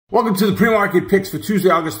Welcome to the pre-market picks for Tuesday,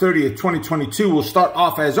 August 30th, 2022. We'll start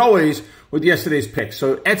off, as always, with yesterday's picks.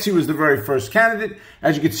 So Etsy was the very first candidate.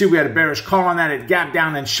 As you can see, we had a bearish call on that. It gapped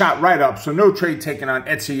down and shot right up. So no trade taken on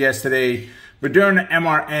Etsy yesterday. Moderna,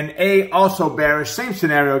 mRNA, also bearish. Same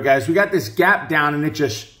scenario, guys. We got this gap down and it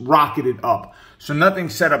just rocketed up. So nothing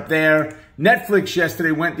set up there. Netflix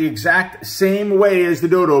yesterday went the exact same way as the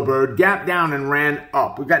dodo bird, gapped down and ran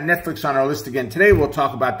up. We've got Netflix on our list again today. We'll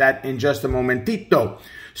talk about that in just a momentito.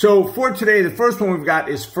 So for today, the first one we've got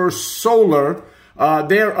is First Solar.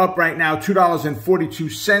 They're up right now,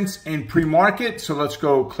 $2.42 in pre-market. So let's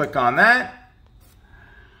go click on that.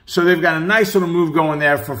 So they've got a nice little move going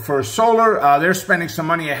there for First Solar. They're spending some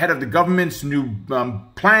money ahead of the government's new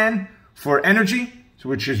plan for energy,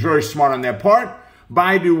 which is very smart on their part.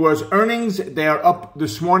 BIDU was earnings. They are up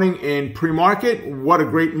this morning in pre-market. What a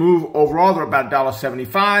great move overall. They're about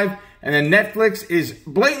 $1.75. And then Netflix is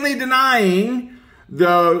blatantly denying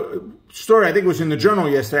the story, I think it was in the Journal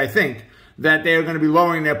yesterday, that they are going to be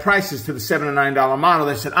lowering their prices to the $7 and $9 model.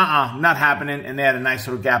 They said, not happening, and they had a nice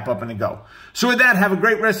little gap up and a go. So with that, have a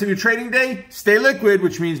great rest of your trading day. Stay liquid,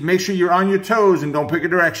 which means make sure you're on your toes and don't pick a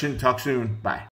direction. Talk soon. Bye.